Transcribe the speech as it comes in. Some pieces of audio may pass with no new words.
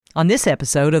on this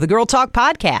episode of the Girl Talk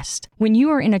Podcast. When you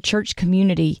are in a church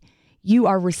community, you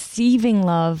are receiving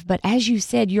love, but as you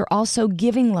said, you're also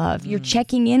giving love. You're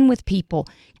checking in with people.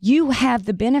 You have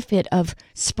the benefit of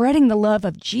spreading the love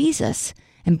of Jesus.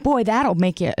 And boy, that'll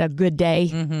make it a good day.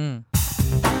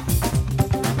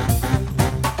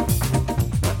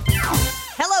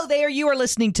 Hello there. You are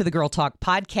listening to the Girl Talk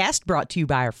Podcast, brought to you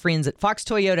by our friends at Fox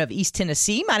Toyota of East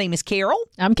Tennessee. My name is Carol.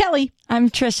 I'm Kelly. I'm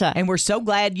Trisha. And we're so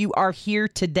glad you are here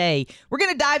today. We're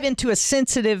going to dive into a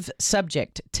sensitive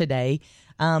subject today,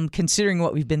 considering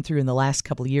what we've been through in the last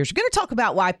couple of years. We're going to talk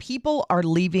about why people are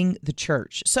leaving the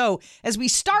church. So as we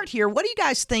start here, what do you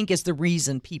guys think is the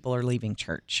reason people are leaving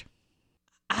church?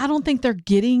 I don't think they're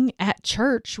getting at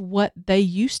church what they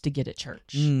used to get at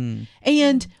church.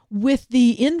 And with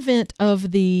the invent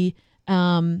of the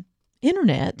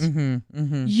internet,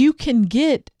 you can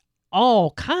get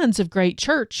all kinds of great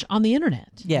church on the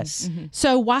internet. Yes.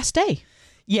 So why stay?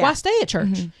 Yeah. Why stay at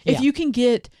church? If you can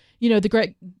get,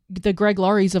 the Greg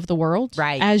Laurie's of the world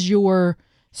as your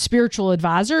spiritual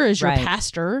advisor, as your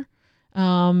pastor,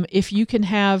 if you can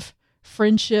have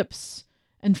friendships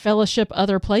and fellowship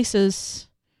other places,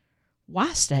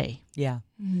 why stay? Yeah.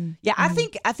 Yeah, I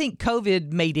think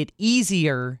COVID made it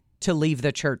easier to leave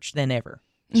the church than ever.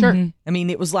 Sure. I mean,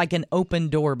 it was like an open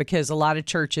door because a lot of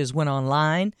churches went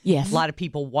online. Yes. A lot of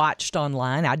people watched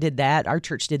online. I did that. Our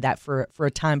church did that for a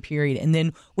time period. And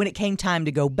then when it came time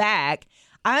to go back,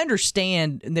 I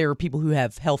understand there are people who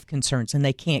have health concerns and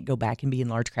they can't go back and be in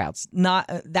large crowds.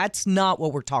 That's not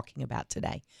what we're talking about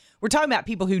today. We're talking about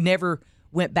people who never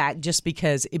went back just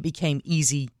because it became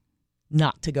easy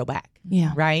not to go back.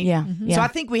 Yeah. Right? Yeah. So I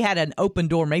think we had an open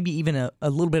door, maybe even a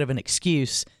little bit of an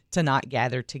excuse to not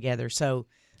gather together. So,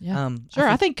 sure.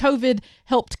 I think COVID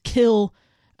helped kill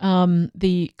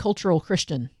the cultural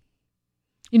Christian.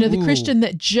 The Christian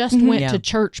that just went to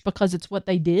church because it's what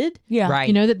they did. Yeah.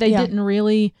 Right. That they didn't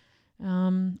really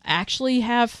actually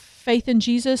have faith in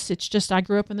Jesus. It's just I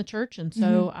grew up in the church, and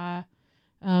so I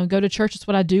go to church. It's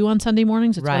what I do on Sunday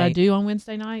mornings. It's what I do on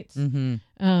Wednesday nights.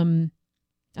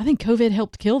 I think COVID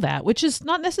helped kill that, which is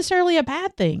not necessarily a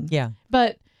bad thing. Yeah.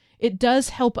 But it does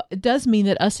help. It does mean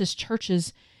that us as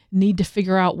churches need to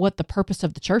figure out what the purpose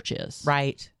of the church is.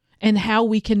 Right. And how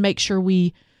we can make sure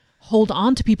we hold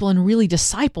on to people and really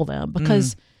disciple them,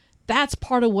 because that's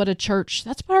part of what a church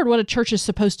is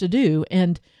supposed to do.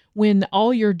 And when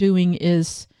all you're doing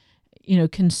is,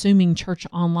 consuming church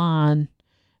online,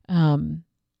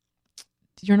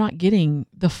 you're not getting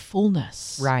the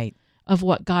fullness of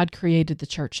what God created the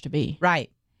church to be. Right.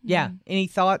 Yeah. Any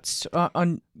thoughts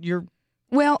on your...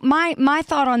 Well, my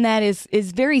thought on that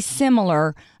is very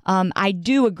similar. I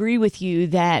do agree with you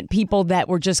that people that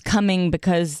were just coming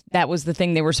because that was the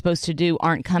thing they were supposed to do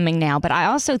aren't coming now. But I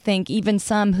also think even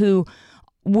some who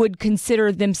would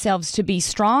consider themselves to be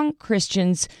strong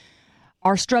Christians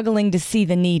are struggling to see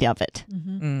the need of it.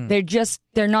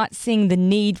 They're not seeing the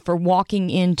need for walking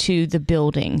into the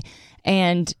building.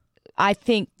 And I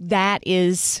think that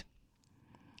is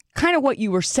kind of what you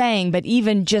were saying, but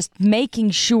even just making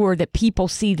sure that people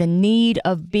see the need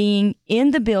of being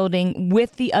in the building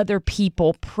with the other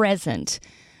people present,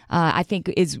 I think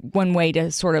is one way to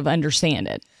sort of understand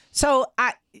it. So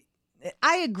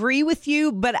I agree with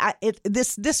you, but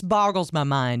this boggles my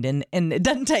mind, and it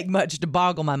doesn't take much to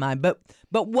boggle my mind. But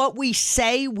what we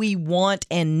say we want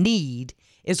and need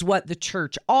is what the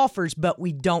church offers, but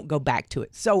we don't go back to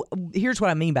it. So here's what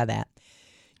I mean by that.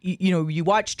 You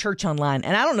watch church online,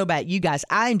 and I don't know about you guys.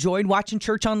 I enjoyed watching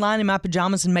church online in my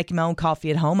pajamas and making my own coffee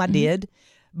at home. I did.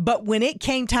 But when it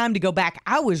came time to go back,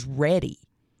 I was ready.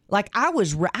 Like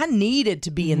I needed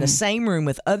to be in the same room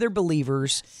with other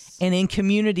believers and in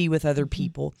community with other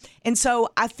people. And so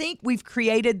I think we've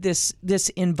created this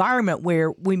environment where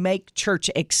we make church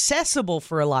accessible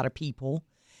for a lot of people,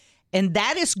 and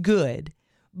that is good.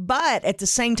 But at the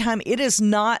same time, it is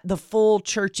not the full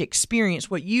church experience.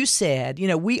 What you said,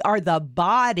 we are the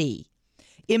body.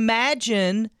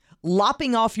 Imagine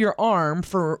lopping off your arm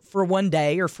for one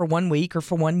day or for 1 week or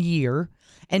for 1 year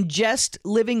and just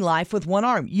living life with one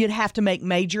arm. You'd have to make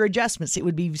major adjustments. It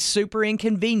would be super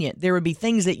inconvenient. There would be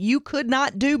things that you could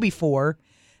not do before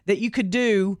that you could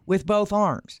do with both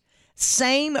arms.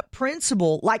 Same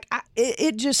principle.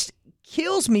 It just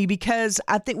kills me because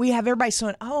I think we have everybody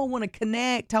saying, I want to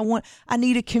connect. I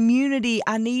need a community.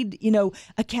 I need,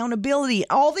 accountability.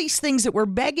 All these things that we're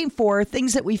begging for are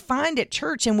things that we find at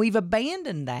church, and we've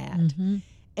abandoned that.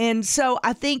 And so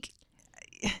I think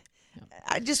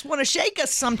I just want to shake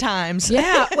us sometimes.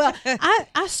 Yeah. Well,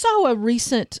 I saw a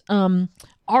recent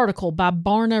article by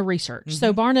Barna Research.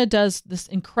 So Barna does this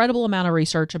incredible amount of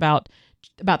research about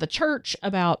the church,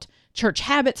 about church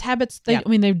habits. They, Yeah. I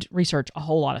mean, they research a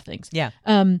whole lot of things. Yeah.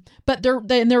 But they're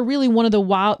really one of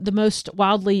the most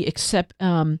wildly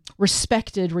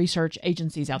respected research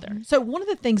agencies out there. So one of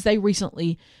the things they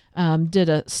recently did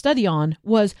a study on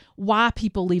was why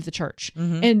people leave the church,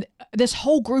 and this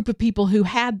whole group of people who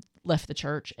had left the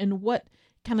church, and what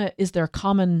kind of is their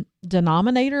common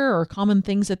denominator or common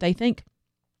things that they think.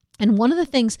 And one of the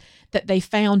things that they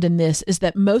found in this is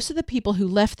that most of the people who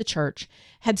left the church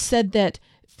had said that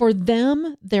for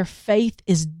them, their faith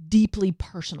is deeply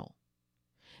personal,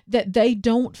 that they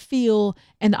don't feel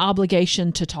an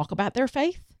obligation to talk about their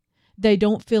faith. They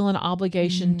don't feel an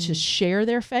obligation to share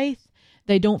their faith.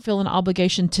 They don't feel an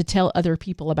obligation to tell other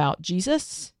people about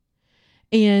Jesus.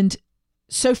 And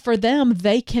so for them,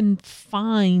 they can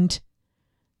find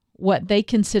what they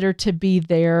consider to be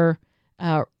their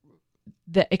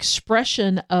the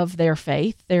expression of their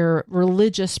faith, their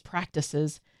religious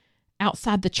practices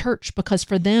outside the church, because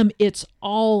for them, it's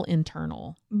all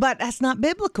internal. But that's not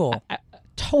biblical. I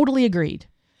totally agreed.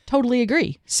 Totally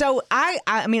agree. So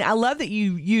I mean, I love that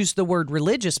you use the word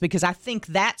religious, because I think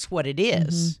that's what it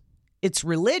is. It's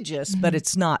religious, but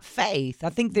it's not faith. I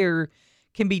think there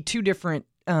can be two different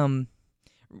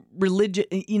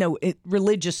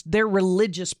their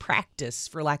religious practice,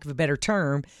 for lack of a better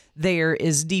term, there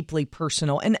is deeply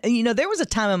personal. And, there was a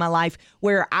time in my life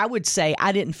where I would say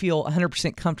I didn't feel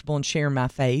 100% comfortable in sharing my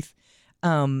faith.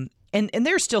 And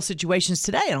there are still situations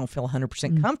today I don't feel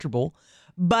 100% comfortable,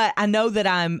 but I know that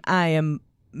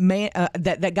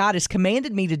that God has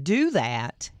commanded me to do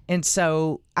that. And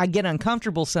so I get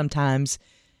uncomfortable sometimes.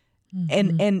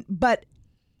 But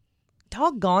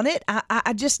doggone it,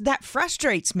 I just, that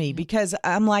frustrates me, because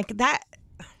I'm like that.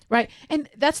 Right. And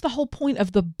that's the whole point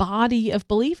of the body of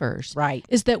believers. Right.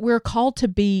 Is that we're called to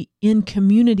be in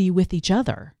community with each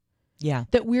other. Yeah.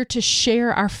 That we're to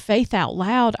share our faith out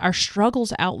loud, our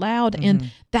struggles out loud.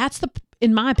 And that's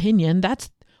in my opinion, that's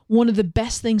one of the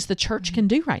best things the church can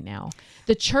do right now.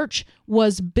 The church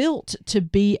was built to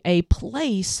be a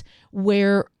place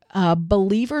where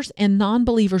believers and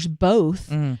non-believers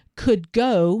both could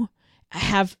go,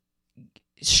 have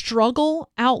struggle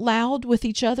out loud with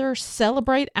each other,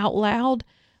 celebrate out loud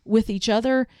with each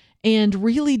other, and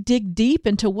really dig deep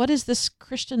into what is this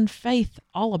Christian faith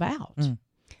all about.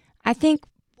 I think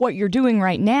what you're doing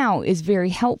right now is very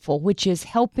helpful, which is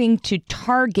helping to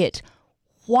target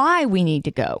why we need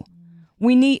to go.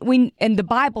 And the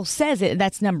Bible says it,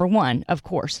 that's number one, of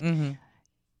course.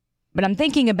 But I'm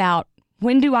thinking about,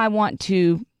 when do I want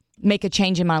to make a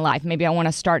change in my life? Maybe I want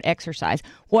to start exercise.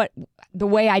 The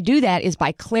way I do that is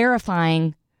by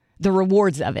clarifying the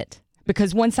rewards of it.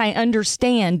 Because once I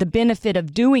understand the benefit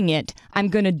of doing it, I'm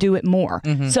going to do it more.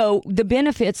 So the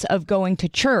benefits of going to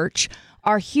church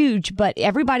are huge, but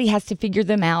everybody has to figure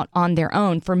them out on their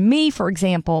own. For me, for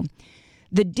example,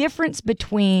 the difference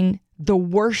between the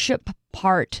worship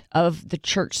part of the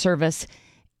church service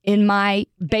in my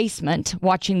basement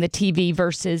watching the TV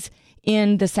versus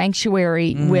in the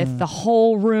sanctuary with the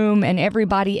whole room and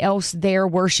everybody else there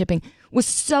worshiping was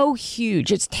so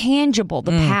huge. It's tangible,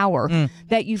 the power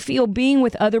that you feel being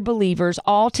with other believers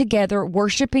all together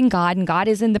worshiping God, and God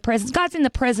is in the presence. God's in the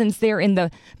presence there in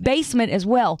the basement as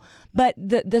well. But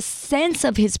the sense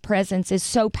of his presence is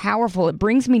so powerful. It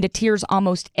brings me to tears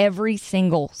almost every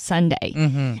single Sunday.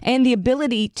 And the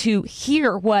ability to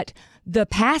hear what the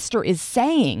pastor is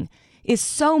saying is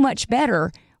so much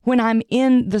better when I'm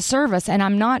in the service and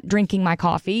I'm not drinking my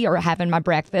coffee or having my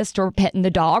breakfast or petting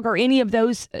the dog or any of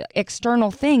those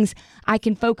external things. I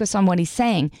can focus on what he's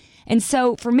saying. And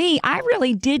so for me, I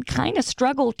really did kind of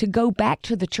struggle to go back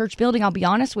to the church building. I'll be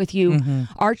honest with you.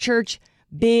 Our church,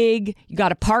 big, you got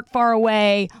to park far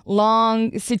away,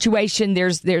 long situation.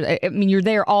 You're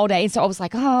there all day. And so I was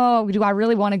like, oh, do I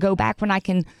really want to go back when I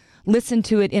can listen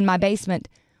to it in my basement?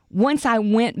 Once I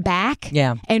went back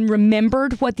and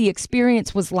remembered what the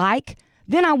experience was like,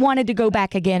 then I wanted to go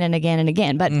back again and again and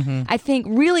again. But I think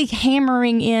really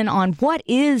hammering in on what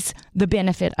is the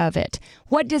benefit of it,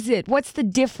 what's the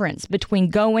difference between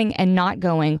going and not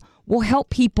going, will help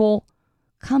people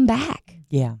come back.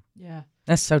 Yeah. Yeah.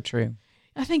 That's so true.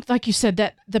 I think, like you said,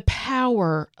 that the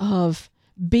power of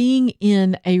being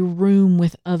in a room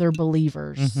with other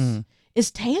believers is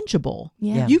tangible.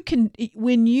 Yeah. You can,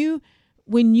 when you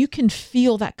can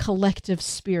feel that collective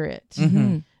spirit,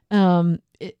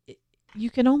 you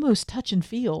can almost touch and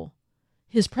feel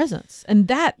his presence. And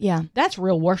that's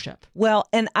real worship. Well,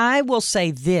 and I will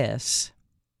say this,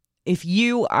 if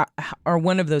you are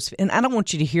one of those, and I don't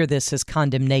want you to hear this as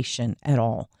condemnation at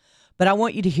all, but I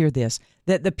want you to hear this,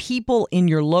 that the people in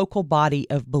your local body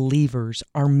of believers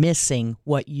are missing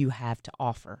what you have to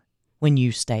offer when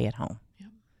you stay at home.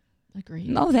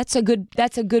 Agreed. Oh, that's a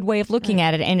good way of looking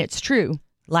at it, and it's true.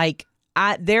 Like,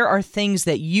 there are things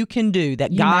that you can do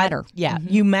that You God, matter. yeah,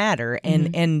 you matter,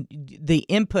 and the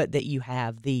input that you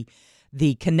have, the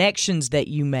connections that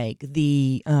you make,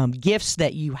 the gifts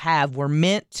that you have were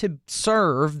meant to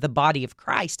serve the body of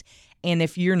Christ, and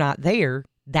if you're not there,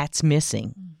 that's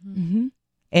missing. Mm-hmm.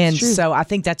 And so I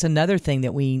think that's another thing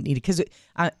that we need, because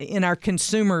in our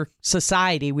consumer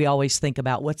society, we always think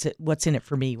about what's in it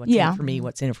for me, what's in it for me,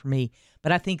 what's in it for me.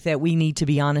 But I think that we need to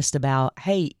be honest about,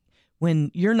 hey,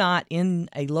 when you're not in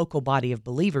a local body of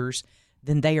believers,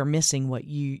 then they are missing what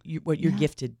you're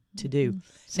gifted to do.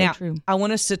 So now, true. I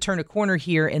want us to turn a corner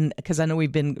here, and because I know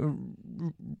we've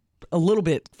been a little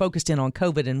bit focused in on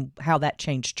COVID and how that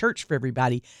changed church for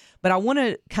everybody. But I want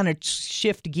to kind of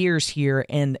shift gears here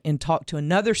and talk to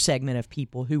another segment of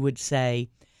people who would say,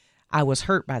 I was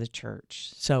hurt by the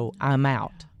church, so I'm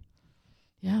out.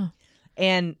 Yeah.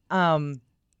 And I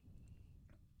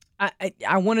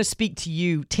want to speak to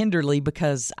you tenderly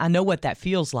because I know what that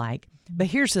feels like. But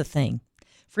here's the thing,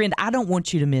 friend, I don't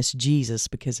want you to miss Jesus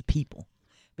because of people.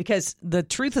 Because the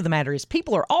truth of the matter is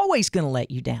people are always going to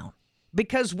let you down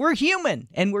because we're human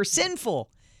and we're sinful.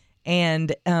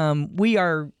 And we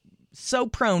are so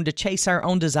prone to chase our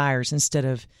own desires instead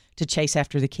of to chase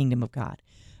after the kingdom of God.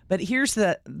 But here's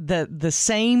the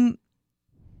same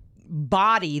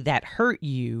body that hurt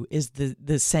you is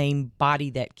the same body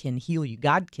that can heal you.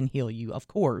 God can heal you, of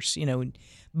course,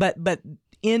 but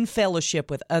in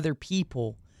fellowship with other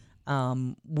people,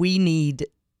 we need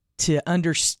to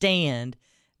understand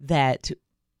that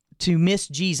to miss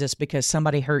Jesus because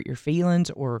somebody hurt your feelings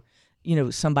or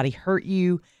somebody hurt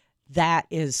you, that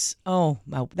is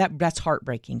that's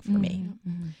heartbreaking for me.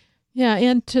 Mm-hmm. Yeah,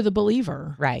 and to the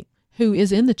believer, Right, who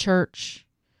is in the church,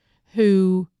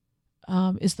 who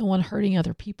is the one hurting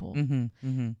other people. mm-hmm,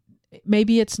 mm-hmm.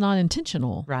 Maybe it's not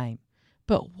intentional, Right,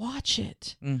 but watch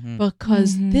it, mm-hmm.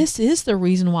 because this is the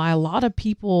reason why a lot of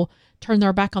people turn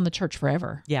their back on the church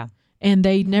forever. Yeah, And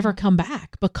they never come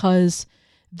back because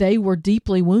they were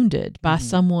deeply wounded by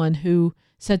someone who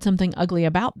said something ugly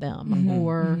about them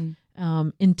or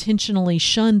intentionally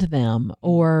shunned them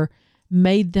or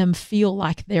made them feel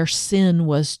like their sin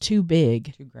was too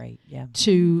big, too great. Yeah,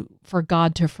 for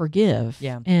God to forgive,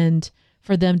 Yeah. and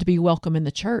for them to be welcome in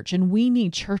the church. And we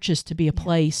need churches to be a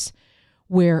place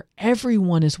where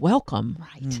everyone is welcome,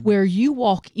 Right. where you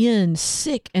walk in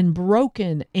sick and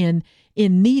broken and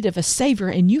in need of a savior,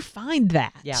 and you find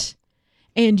that. Yeah.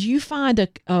 And you find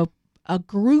a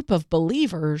group of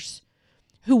believers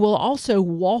who will also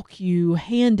walk you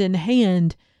hand in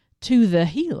hand to the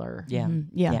healer.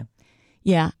 yeah,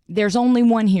 Yeah. There's only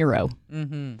one hero,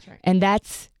 Mm-hmm. and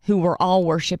that's who we're all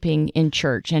worshiping in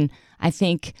church. And I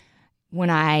think when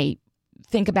I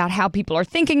think about how people are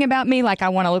thinking about me, like I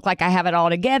want to look like I have it all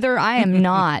together, I am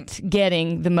not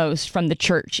getting the most from the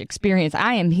church experience.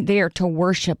 I am there to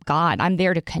worship God. I'm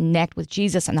there to connect with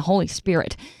Jesus and the Holy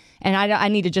Spirit. And I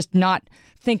need to just not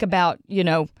think about,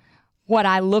 what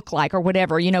I look like or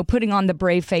whatever. Putting on the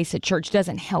brave face at church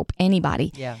doesn't help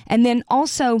anybody. Yeah. And then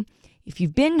also, if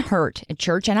you've been hurt at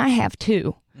church, and I have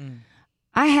too,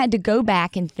 I had to go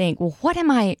back and think, well, what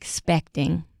am I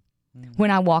expecting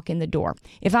when I walk in the door?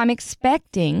 If I'm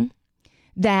expecting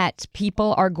that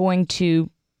people are going to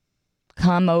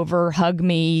come over, hug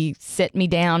me, sit me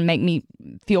down, make me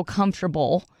feel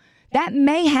comfortable, that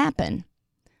may happen,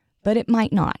 but it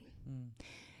might not.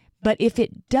 But if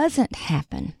it doesn't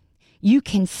happen, you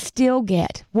can still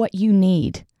get what you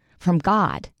need from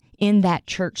God in that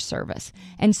church service.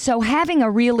 And so having a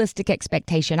realistic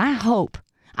expectation, I hope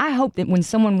that when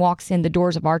someone walks in the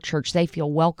doors of our church, they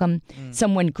feel welcome,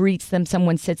 someone greets them,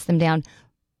 someone sits them down.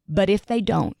 But if they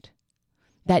don't,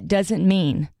 that doesn't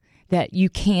mean that you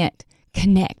can't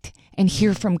connect and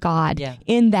hear from God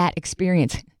in that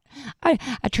experience. I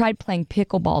tried playing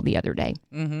pickleball the other day,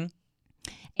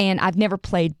 and I've never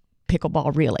played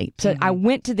pickleball really. So I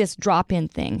went to this drop-in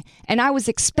thing, and I was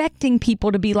expecting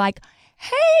people to be like,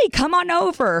 hey, come on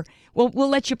over. We'll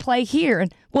let you play here.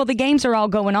 And well, the games are all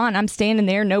going on. I'm standing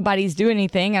there. Nobody's doing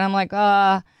anything. And I'm like,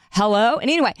 hello? And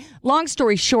anyway, long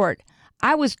story short,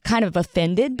 I was kind of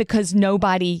offended because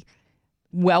nobody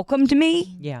welcomed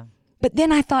me. Yeah. But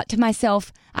then I thought to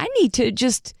myself, I need to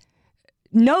just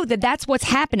know that that's what's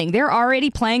happening. They're already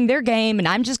playing their game, and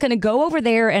I'm just going to go over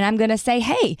there and I'm going to say,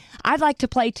 hey, I'd like to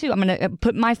play too. I'm going to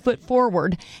put my foot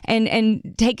forward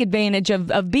and take advantage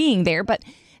of being there. But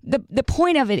the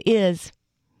point of it is,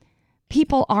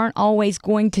 people aren't always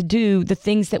going to do the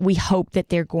things that we hope that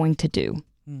they're going to do.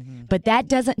 But that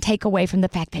doesn't take away from the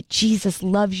fact that Jesus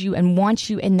loves you and wants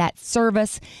you in that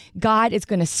service. God is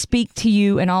going to speak to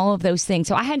you and all of those things.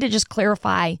 So I had to just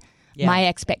clarify my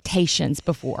expectations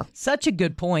before. Such a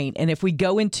good point. And if we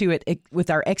go into it with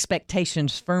our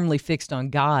expectations firmly fixed on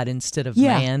God instead of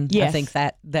man, I think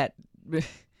that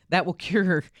will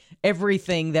cure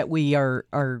everything that we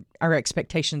our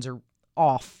expectations are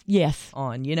off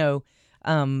on,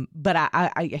 but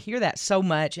I hear that so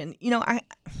much. And,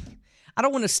 I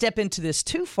don't want to step into this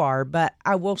too far, but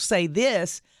I will say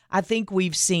this. I think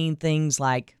we've seen things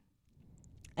like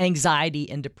anxiety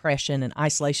and depression and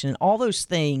isolation and all those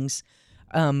things,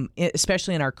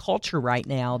 especially in our culture right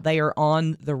now, they are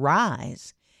on the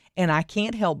rise. And I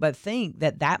can't help but think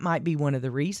that might be one of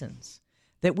the reasons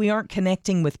that we aren't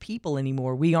connecting with people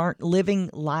anymore. We aren't living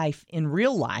life in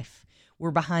real life.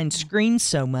 We're behind screens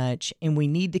so much, and we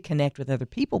need to connect with other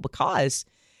people because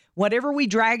whatever we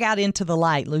drag out into the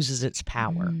light loses its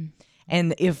power.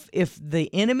 And if the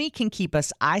enemy can keep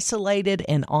us isolated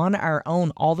and on our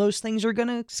own, all those things are going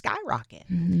to skyrocket.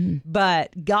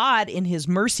 But God, in his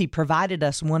mercy, provided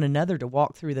us one another to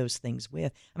walk through those things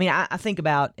with. I mean, I think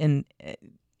about, and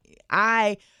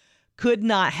I could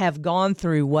not have gone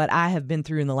through what I have been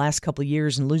through in the last couple of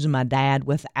years and losing my dad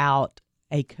without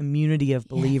a community of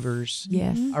believers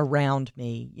around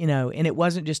me, and it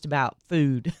wasn't just about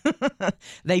food.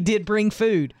 They did bring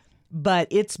food, but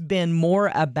it's been more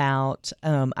about,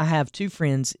 I have two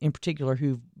friends in particular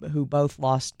who both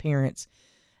lost parents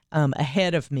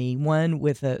ahead of me, one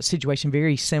with a situation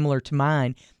very similar to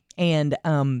mine. And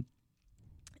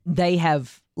they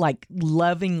have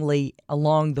lovingly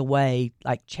along the way,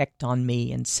 checked on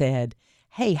me and said,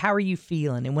 "Hey, how are you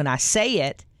feeling?" And when I say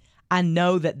it, I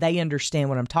know that they understand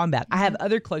what I'm talking about. I have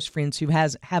other close friends who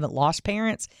haven't lost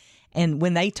parents, and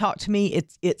when they talk to me,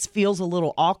 it feels a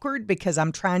little awkward because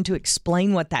I'm trying to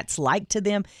explain what that's like to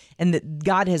them, and that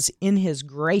God has, in his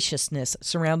graciousness,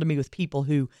 surrounded me with people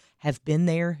who have been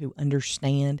there, who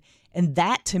understand. And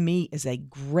that, to me, is a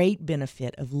great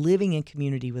benefit of living in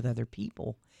community with other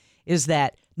people, is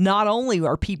that not only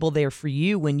are people there for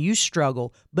you when you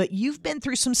struggle, but you've been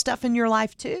through some stuff in your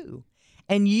life too.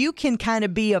 And you can kind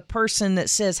of be a person that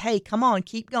says, "Hey, come on,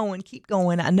 keep going, keep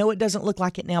going. I know it doesn't look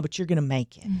like it now, but you're going to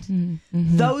make it."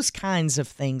 Those kinds of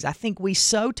things I think we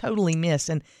so totally miss.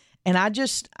 And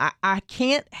I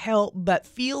can't help but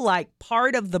feel like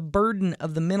part of the burden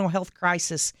of the mental health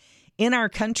crisis in our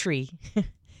country,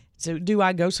 so do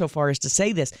I go so far as to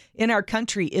say this, in our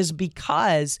country, is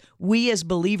because we as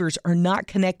believers are not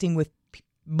connecting with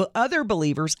other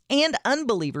believers and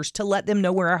unbelievers to let them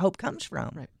know where our hope comes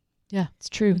from. Right. Yeah, it's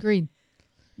true. Agreed.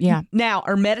 Yeah. Now,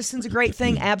 are medicines a great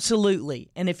thing?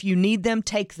 Absolutely. And if you need them,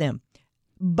 take them.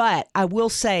 But I will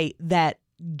say that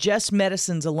just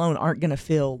medicines alone aren't going to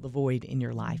fill the void in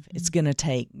your life. It's going to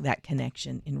take that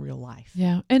connection in real life.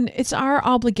 Yeah. And it's our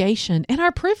obligation and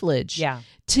our privilege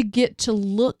to get to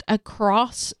look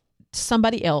across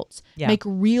somebody else, make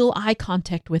real eye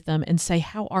contact with them and say,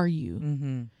 "How are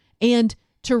you?" And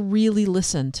to really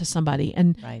listen to somebody.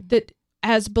 And that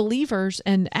as believers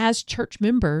and as church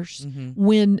members,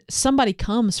 when somebody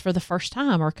comes for the first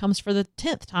time or comes for the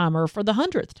 10th time or for the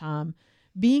 100th time,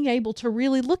 being able to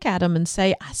really look at them and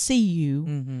say, "I see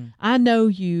you, I know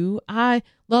you, I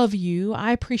love you,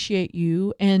 I appreciate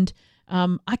you, and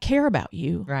I care about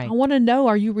you. Right. I want to know,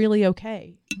 are you really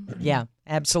okay?" Yeah,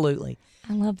 absolutely.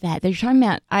 I love that. They're talking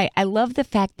about, I love the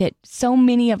fact that so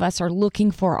many of us are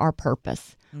looking for our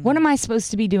purpose. What am I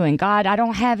supposed to be doing? God, I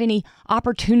don't have any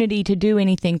opportunity to do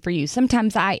anything for you.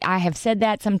 Sometimes I have said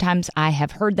that. Sometimes I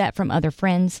have heard that from other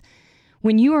friends.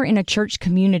 When you are in a church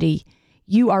community,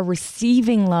 you are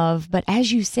receiving love, but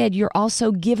as you said, you're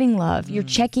also giving love. You're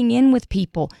checking in with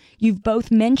people. You've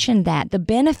both mentioned that, the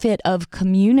benefit of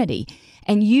community,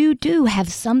 and you do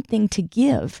have something to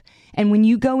give. And when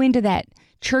you go into that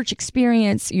church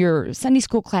experience, your Sunday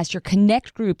school class, your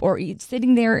connect group, or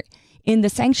sitting there in the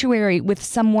sanctuary with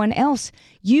someone else,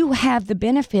 you have the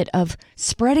benefit of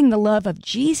spreading the love of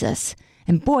Jesus.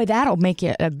 And boy, that'll make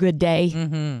it a good day.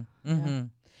 Can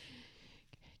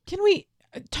we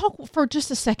talk for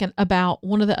just a second about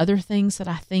one of the other things that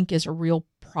I think is a real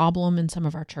problem in some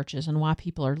of our churches and why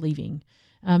people are leaving?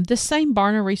 This same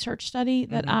Barna research study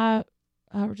that I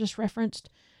just referenced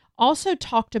also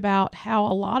talked about how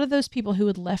a lot of those people who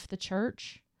had left the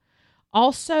church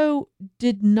also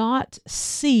did not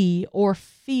see or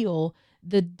feel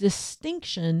the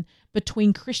distinction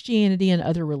between Christianity and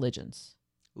other religions.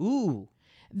 Ooh.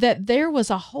 That there was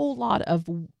a whole lot of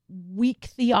weak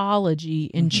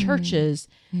theology in churches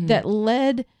that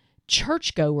led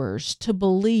churchgoers to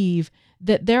believe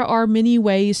that there are many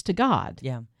ways to God.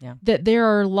 Yeah. That there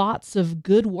are lots of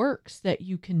good works that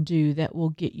you can do that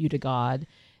will get you to God.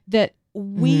 That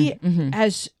we,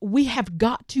 as we have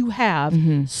got to have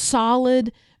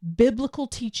solid biblical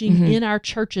teaching in our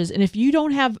churches. And if you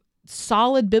don't have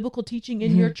solid biblical teaching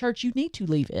in your church, you need to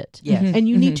leave it. Yes. And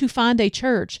you need to find a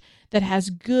church that has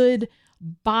good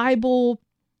Bible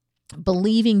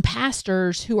believing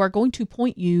pastors who are going to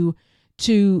point you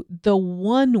to the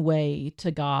one way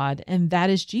to God, and that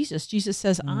is Jesus. Jesus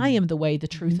says, I am the way, the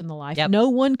truth, and the life. Yep. No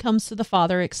one comes to the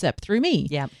Father except through me.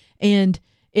 Yep. And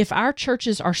if our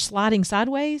churches are sliding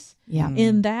sideways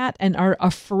in that and are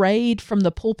afraid from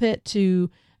the pulpit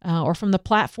to or from the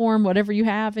platform, whatever you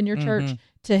have in your church,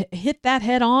 to hit that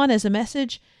head on as a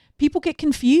message, people get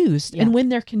confused. Yeah. And when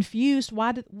they're confused,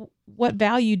 what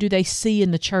value do they see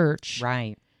in the church?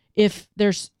 Right. If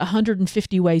there's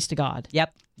 150 ways to God.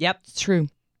 Yep. It's true.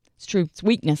 It's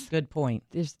weakness. Good point.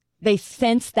 They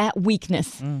sense that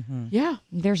weakness. Yeah.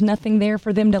 There's nothing there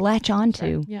for them to latch on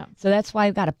to. Right. Yeah. So that's why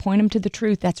I've got to point them to the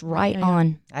truth. That's right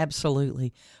on.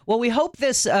 Absolutely. Well, we hope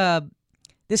this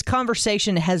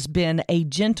conversation has been a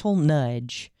gentle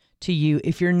nudge to you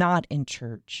if you're not in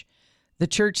church. The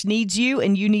church needs you,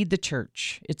 and you need the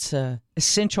church. It's an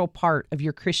essential part of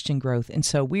your Christian growth. And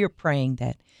so we are praying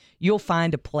that you'll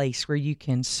find a place where you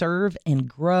can serve and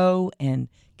grow and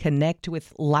connect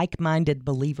with like-minded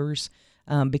believers.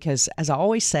 Because, as I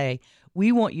always say,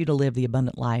 we want you to live the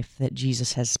abundant life that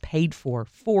Jesus has paid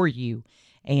for you.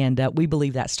 And we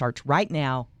believe that starts right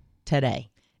now, today.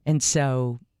 And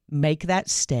so make that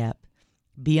step.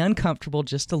 Be uncomfortable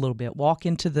just a little bit. Walk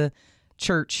into the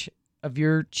church of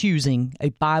your choosing, a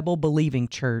Bible-believing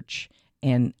church,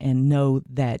 and know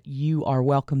that you are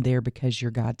welcome there because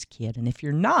you're God's kid. And if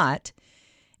you're not,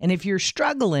 and if you're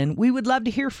struggling, we would love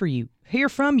to hear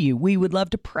from you. We would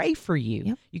love to pray for you.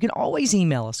 Yep. You can always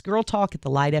email us,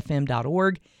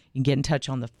 girltalk@thelightfm.org. You can get in touch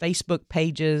on the Facebook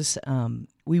pages.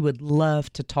 We would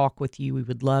love to talk with you. We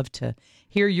would love to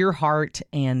hear your heart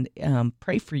and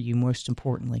pray for you, most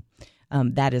importantly.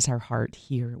 That is our heart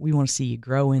here. We want to see you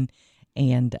growing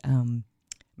and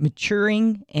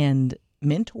maturing and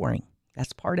mentoring.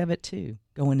 That's part of it too,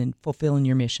 going and fulfilling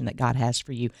your mission that God has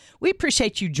for you. We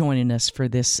appreciate you joining us for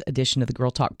this edition of the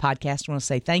Girl Talk Podcast. I want to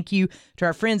say thank you to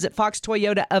our friends at Fox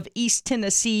Toyota of East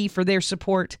Tennessee for their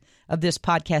support of this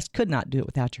podcast. Could not do it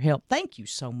without your help. Thank you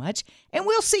so much. And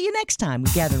we'll see you next time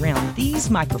we gather around these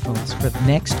microphones for the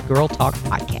next Girl Talk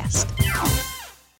Podcast.